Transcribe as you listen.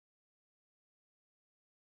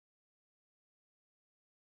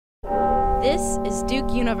This is Duke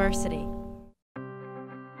University.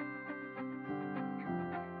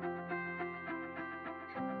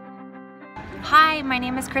 Hi, my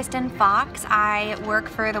name is Kristen Fox. I work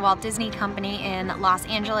for the Walt Disney Company in Los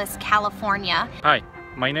Angeles, California. Hi,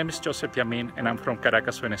 my name is Joseph Yamin and I'm from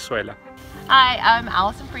Caracas, Venezuela. Hi, I'm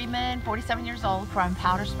Allison Friedman, 47 years old from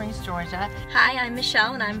Powder Springs, Georgia. Hi, I'm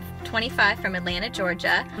Michelle and I'm 25 from Atlanta,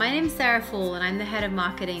 Georgia. My name is Sarah Fall and I'm the head of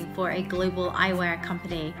marketing for a global eyewear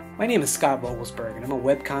company. My name is Scott Vogelsberg and I'm a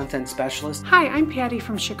web content specialist. Hi, I'm Patty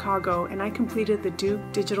from Chicago and I completed the Duke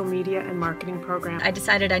Digital Media and Marketing program. I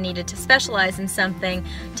decided I needed to specialize in something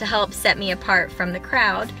to help set me apart from the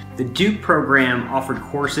crowd. The Duke program offered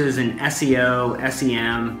courses in SEO,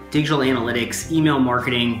 SEM, digital analytics, email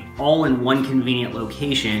marketing, all in one convenient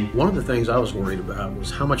location. One of the things I was worried about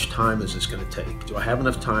was how much time is this going to take? Do I have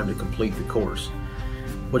enough time to complete the course?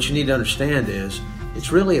 What you need to understand is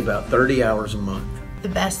it's really about 30 hours a month. The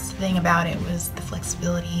best thing about it was the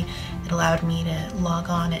flexibility. It allowed me to log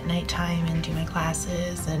on at nighttime and do my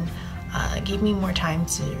classes, and gave me more time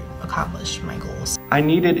to accomplish my goals. I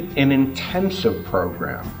needed an intensive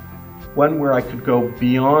program, one where I could go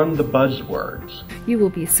beyond the buzzwords. You will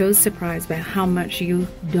be so surprised by how much you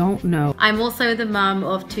don't know. I'm also the mum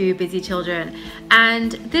of 2 busy children,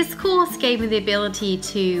 and this course gave me the ability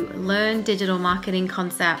to learn digital marketing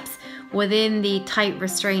concepts within the tight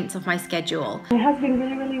restraints of my schedule. It has been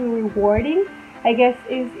really rewarding. I guess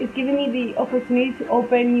it's given me the opportunity to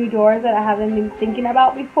open new doors that I haven't been thinking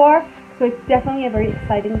about before, so it's definitely a very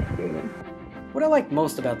exciting experience. What I liked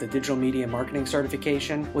most about the Digital Media Marketing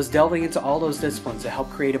certification was delving into all those disciplines to help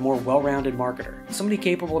create a more well-rounded marketer. Somebody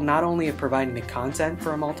capable not only of providing the content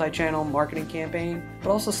for a multi-channel marketing campaign, but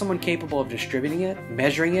also someone capable of distributing it,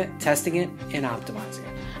 measuring it, testing it, and optimizing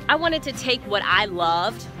it. I wanted to take what I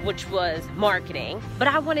loved, which was marketing, but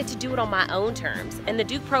I wanted to do it on my own terms, and the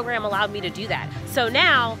Duke program allowed me to do that. So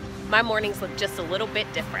now, my mornings look just a little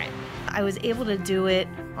bit different. I was able to do it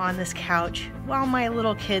on this couch while my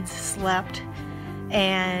little kids slept,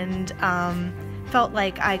 and felt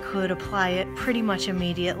like I could apply it pretty much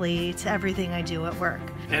immediately to everything I do at work.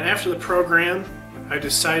 And after the program, I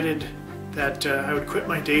decided that I would quit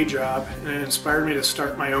my day job, and it inspired me to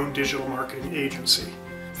start my own digital marketing agency.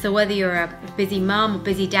 So whether you're a busy mum or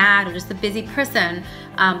busy dad or just a busy person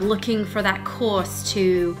looking for that course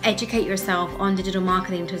to educate yourself on digital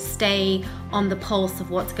marketing, to stay on the pulse of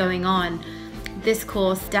what's going on, this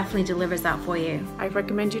course definitely delivers that for you. I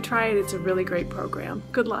recommend you try it. It's a really great program.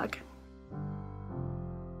 Good luck.